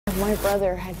My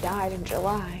brother had died in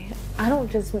July. I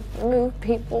don't just move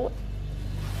people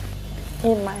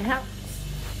in my house.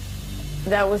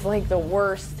 That was like the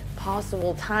worst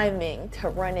possible timing to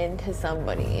run into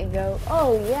somebody and go,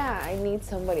 oh yeah, I need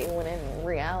somebody, when in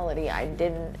reality I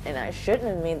didn't, and I shouldn't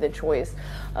have made the choice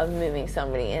of moving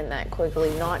somebody in that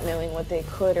quickly, not knowing what they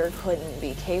could or couldn't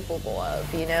be capable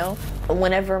of, you know?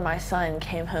 Whenever my son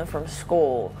came home from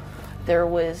school, there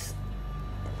was,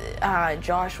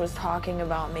 Josh was talking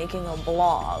about making a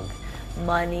blog.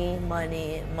 Money,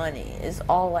 money, money is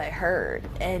all I heard.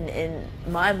 And in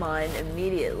my mind,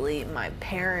 immediately, my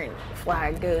parent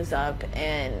flag goes up,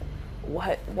 and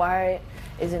why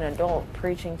is an adult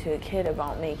preaching to a kid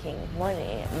about making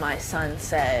money? My son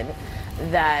said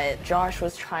that Josh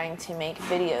was trying to make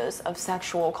videos of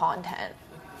sexual content.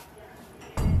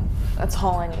 That's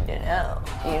all I need to know,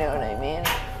 you know what I mean?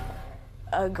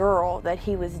 A girl that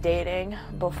he was dating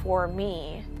before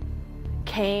me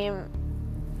came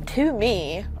to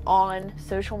me on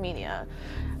social media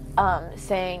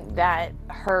saying that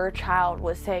her child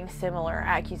was saying similar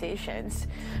accusations.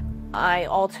 I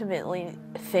ultimately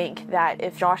think that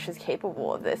if Josh is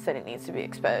capable of this, then it needs to be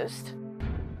exposed.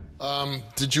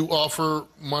 Did you offer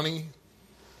money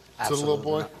to the little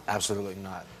boy? Not. Absolutely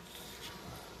not.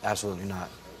 Absolutely not.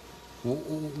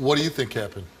 What do you think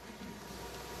happened?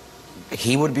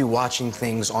 He would be watching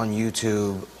things on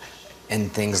YouTube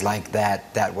and things like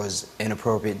that that was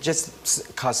inappropriate,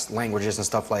 just cuss languages and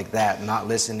stuff like that, not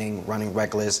listening, running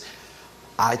reckless.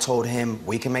 I told him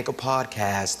we can make a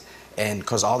podcast, and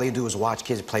because all they do is watch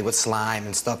kids play with slime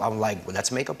and stuff. I'm like, well,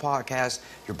 let's make a podcast.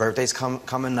 Your birthday's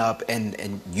coming up,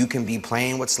 and you can be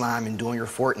playing with slime and doing your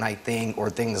Fortnite thing or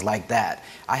things like that.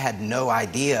 I had no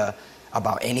idea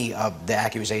about any of the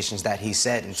accusations that he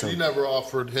said until— So you never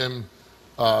offered him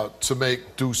to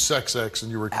do sex acts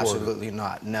and you recorded? Absolutely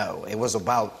not, no. It was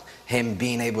about him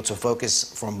being able to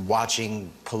focus from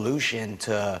watching pollution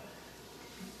to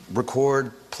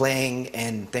record, playing,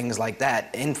 and things like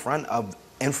that in front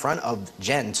of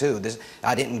Jen too.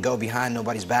 I didn't go behind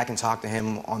nobody's back and talk to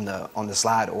him on the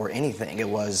slide or anything. It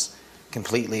was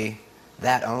completely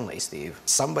that only, Steve.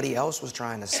 Somebody else was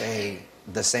trying to say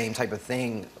the same type of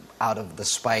thing out of the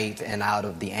spite and out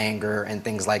of the anger and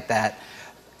things like that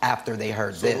after they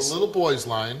heard this. So the little boy's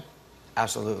lying.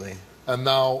 Absolutely. And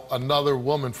now another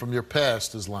woman from your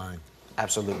past is lying.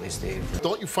 Absolutely, Steve.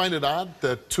 Don't you find it odd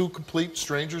that two complete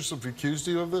strangers have accused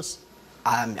you of this?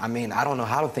 I mean, I don't know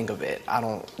how to think of it. I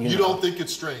don't, You don't think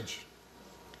it's strange?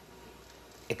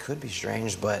 It could be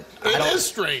strange, but It is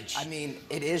strange. I mean,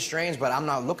 it is strange, but I'm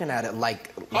not looking at it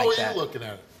like that. How are you looking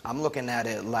at it? I'm looking at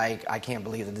it like, I can't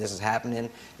believe that this is happening.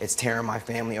 It's tearing my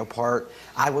family apart.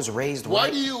 I was raised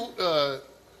Why do you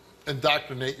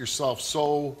indoctrinate yourself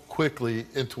so quickly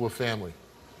into a family?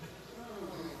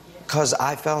 Because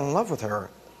I fell in love with her.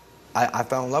 I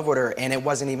fell in love with her, and it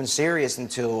wasn't even serious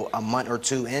until a month or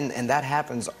two in, and that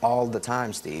happens all the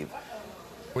time, Steve.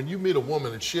 When you meet a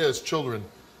woman and she has children,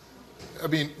 I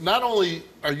mean, not only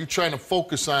are you trying to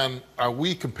focus on, are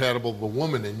we compatible, the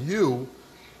woman and you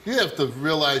have to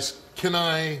realize, can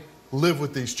I live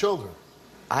with these children?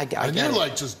 And you're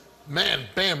like just, man,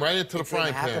 bam, right into the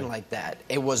frying pan. It didn't happen like that.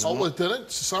 It was... Oh, it didn't?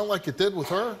 Sound like it did with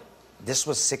her? This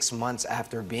was 6 months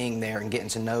after being there and getting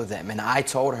to know them. And I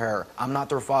told her, I'm not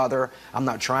their father, I'm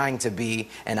not trying to be,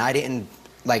 and I didn't,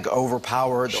 like,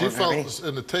 overpower... She felt,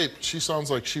 in the tape, she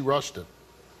sounds like she rushed it.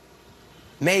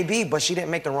 Maybe, but she didn't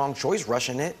make the wrong choice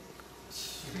rushing it.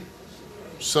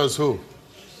 Says who?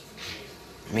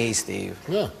 Me, Steve.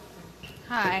 Yeah.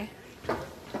 Hi.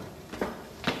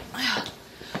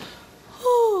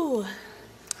 Whew.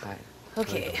 Hi.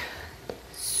 Okay.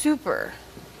 Super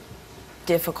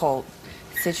difficult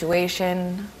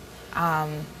situation.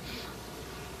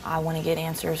 I want to get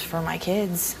answers for my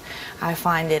kids. I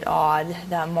find it odd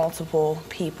that multiple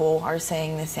people are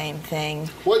saying the same thing.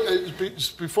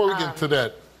 Just before we get to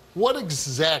that, what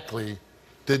exactly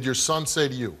did your son say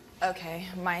to you? Okay,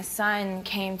 my son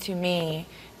came to me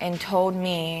and told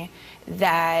me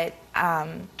that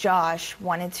Josh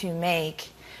wanted to make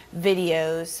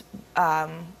videos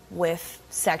with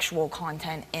sexual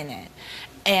content in it.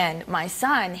 And my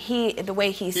son, the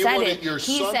way he said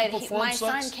it, my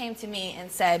son came to me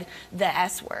and said the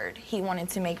S word. He wanted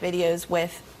to make videos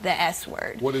with the S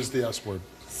word. What is the S word?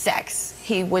 Sex.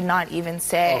 He would not even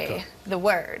say the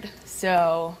word.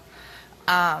 So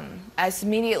as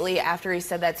immediately after he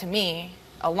said that to me,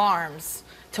 alarms,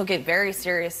 took it very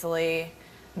seriously,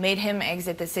 made him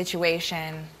exit the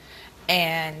situation,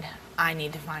 and I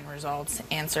need to find results,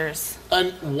 answers.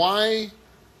 And why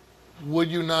would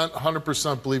you not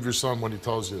 100% believe your son when he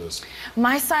tells you this?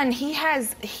 My son,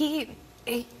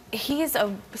 he's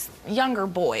a younger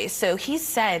boy, so he's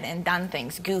said and done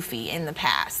things goofy in the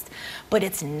past, but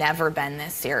it's never been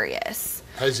this serious.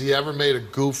 Has he ever made a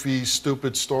goofy,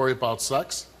 stupid story about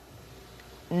sex?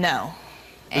 No.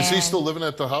 Is he still living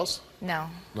at the house? No.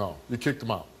 No. You kicked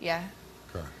him out? Yeah.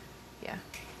 Okay. Yeah.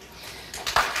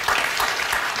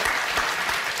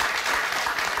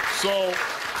 So,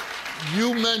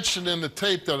 you mentioned in the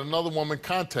tape that another woman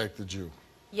contacted you.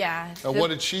 Yeah. And what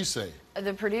did she say?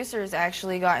 The producers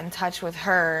actually got in touch with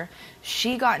her.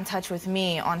 She got in touch with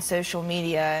me on social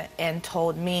media and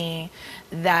told me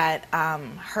that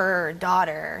her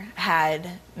daughter had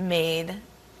made,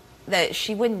 that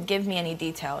she wouldn't give me any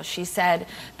details. She said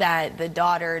that the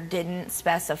daughter didn't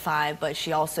specify, but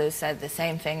she also said the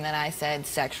same thing that I said,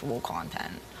 sexual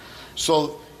content.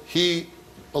 So he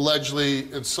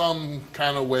allegedly, in some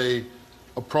kind of way,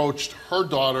 approached her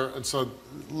daughter and said,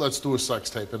 let's do a sex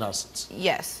tape, in essence.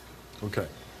 Yes. Okay.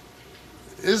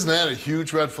 Isn't that a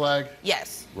huge red flag?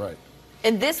 Yes. Right.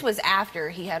 And this was after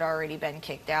he had already been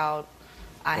kicked out.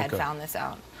 I had Okay. found this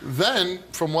out. Then,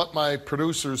 from what my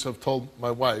producers have told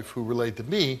my wife, who relayed to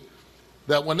me,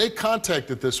 that when they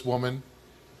contacted this woman,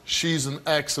 she's an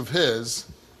ex of his,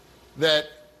 that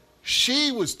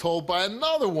she was told by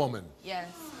another woman. Yes.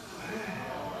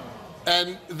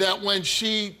 And that when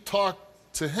she talked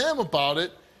to him about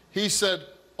it, he said,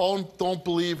 oh, don't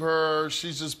believe her,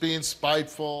 she's just being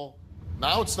spiteful.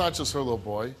 Now it's not just her little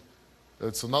boy,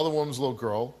 it's another woman's little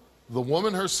girl, the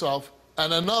woman herself,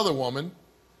 and another woman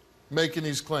making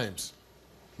these claims.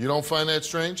 You don't find that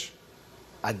strange?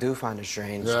 I do find it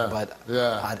strange, Yeah, but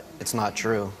yeah. it's not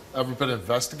true. Ever been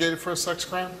investigated for a sex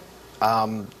crime?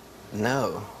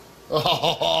 No.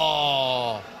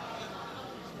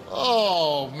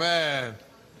 Oh, man.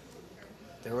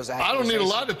 There was I don't need a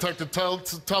lie detector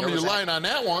to tell me you're lying on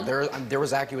that one. There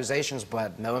was accusations,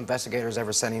 but no investigators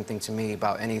ever said anything to me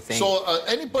about anything. So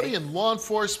anybody in law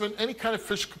enforcement, any kind of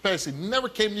official capacity, never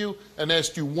came to you and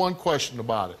asked you one question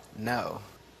about it? No.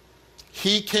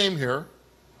 He came here,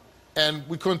 and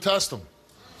we couldn't test him.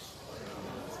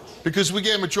 Because we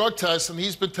gave him a drug test, and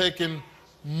he's been taking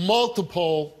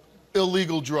multiple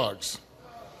illegal drugs.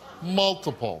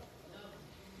 Multiple.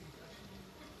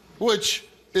 Which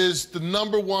is the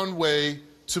 #1 way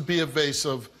to be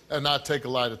evasive and not take a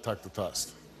lie detector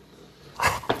test.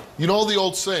 You know the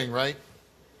old saying, right?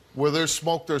 Where there's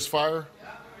smoke, there's fire.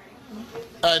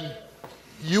 And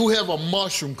you have a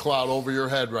mushroom cloud over your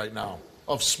head right now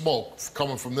of smoke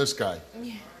coming from this guy.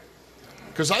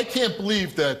 Because I can't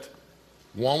believe that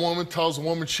one woman tells a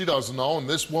woman she doesn't know, and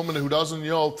this woman who doesn't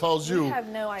know tells you have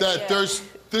no that idea.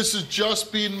 this is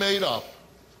just being made up.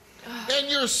 And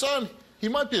your son, he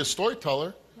might be a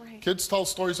storyteller. Right. Kids tell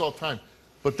stories all the time,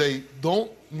 but they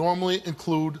don't normally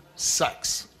include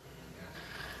sex.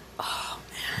 Oh,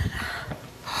 man.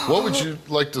 What would you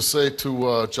like to say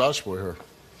to Joshua here?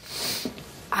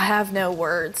 I have no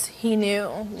words. He knew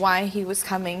why he was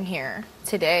coming here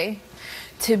today,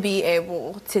 to be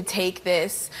able to take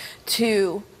this,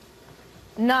 to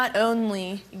not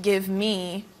only give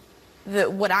me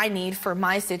what I need for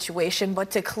my situation,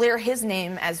 but to clear his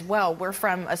name as well. We're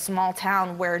from a small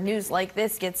town where news like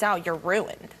this gets out, you're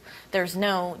ruined. There's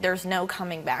no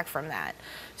coming back from that.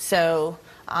 So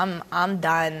I'm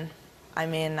done. I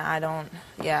mean,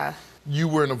 yeah. You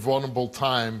were in a vulnerable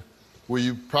time where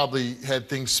you probably had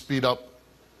things speed up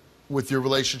with your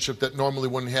relationship that normally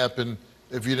wouldn't happen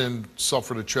if you didn't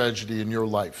suffer the tragedy in your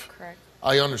life. Correct.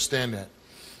 I understand that.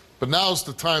 But now's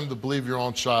the time to believe your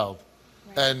own child.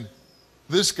 Right. And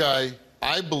this guy,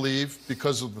 I believe,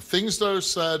 because of the things that are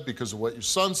said, because of what your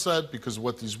son said, because of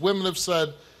what these women have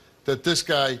said, that this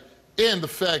guy, and the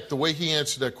fact, the way he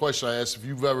answered that question I asked if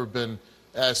you've ever been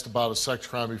asked about a sex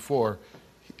crime before,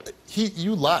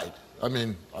 you lied. I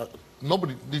mean,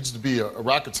 nobody needs to be a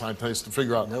rocket scientist to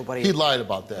figure out he lied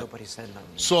about that. Nobody said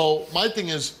nothing. So my thing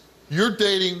is, you're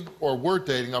dating, or were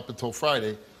dating up until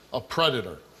Friday, a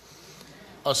predator.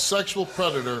 A sexual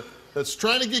predator that's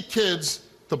trying to get kids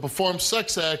to perform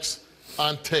sex acts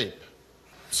on tape.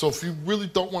 So if you really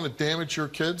don't want to damage your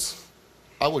kids,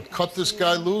 I would cut this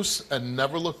guy loose and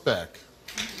never look back.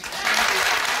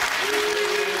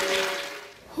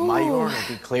 My urine will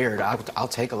be cleared. I'll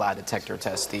take a lie detector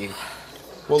test, Steve.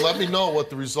 Well, let me know what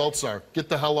the results are. Get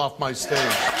the hell off my stage.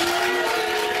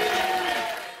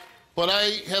 But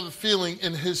I have a feeling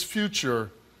in his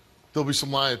future, there'll be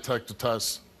some lie detector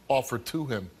tests offered to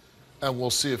him, and we'll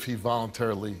see if he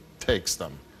voluntarily takes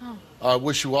them. Oh. I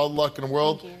wish you all the luck in the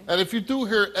world. And if you do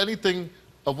hear anything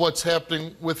of what's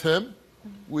happening with him,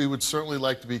 we would certainly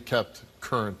like to be kept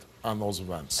current on those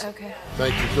events. Okay.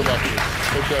 Thank you. Good luck to you.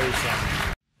 Take care of yourself.